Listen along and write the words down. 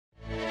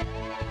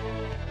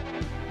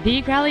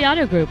The Crowley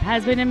Auto Group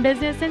has been in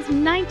business since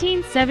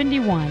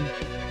 1971.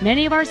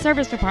 Many of our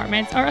service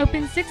departments are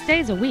open 6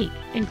 days a week,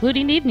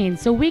 including evenings,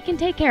 so we can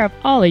take care of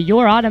all of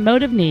your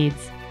automotive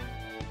needs.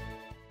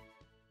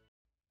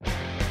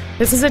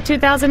 This is a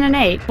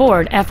 2008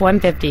 Ford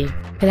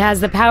F-150. It has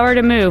the power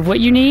to move what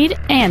you need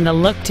and the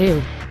look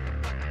too.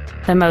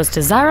 The most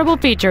desirable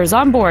features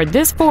on board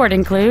this Ford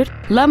include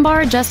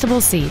lumbar adjustable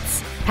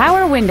seats,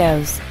 power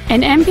windows,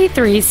 an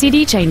MP3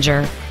 CD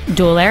changer,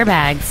 dual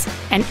airbags,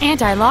 an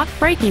anti-lock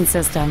braking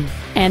system,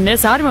 and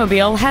this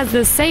automobile has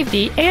the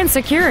safety and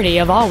security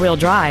of all-wheel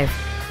drive.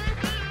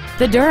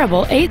 The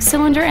durable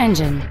 8-cylinder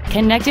engine,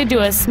 connected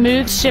to a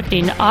smooth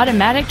shifting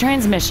automatic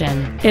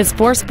transmission, is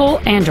forceful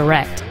and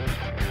direct.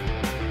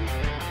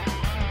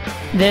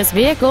 This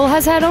vehicle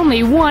has had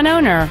only one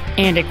owner,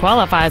 and it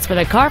qualifies for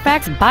the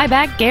Carfax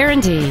buyback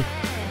guarantee.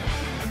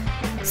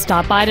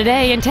 Stop by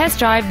today and test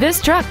drive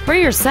this truck for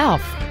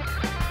yourself.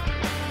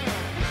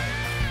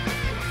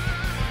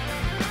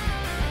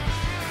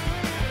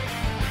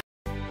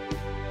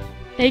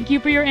 Thank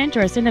you for your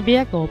interest in the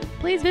vehicle.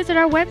 Please visit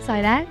our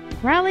website at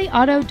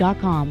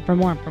crowleyauto.com for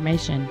more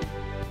information.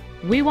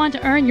 We want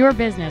to earn your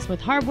business with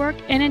hard work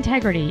and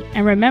integrity.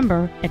 And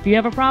remember, if you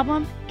have a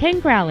problem,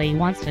 Ken Crowley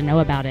wants to know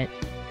about it.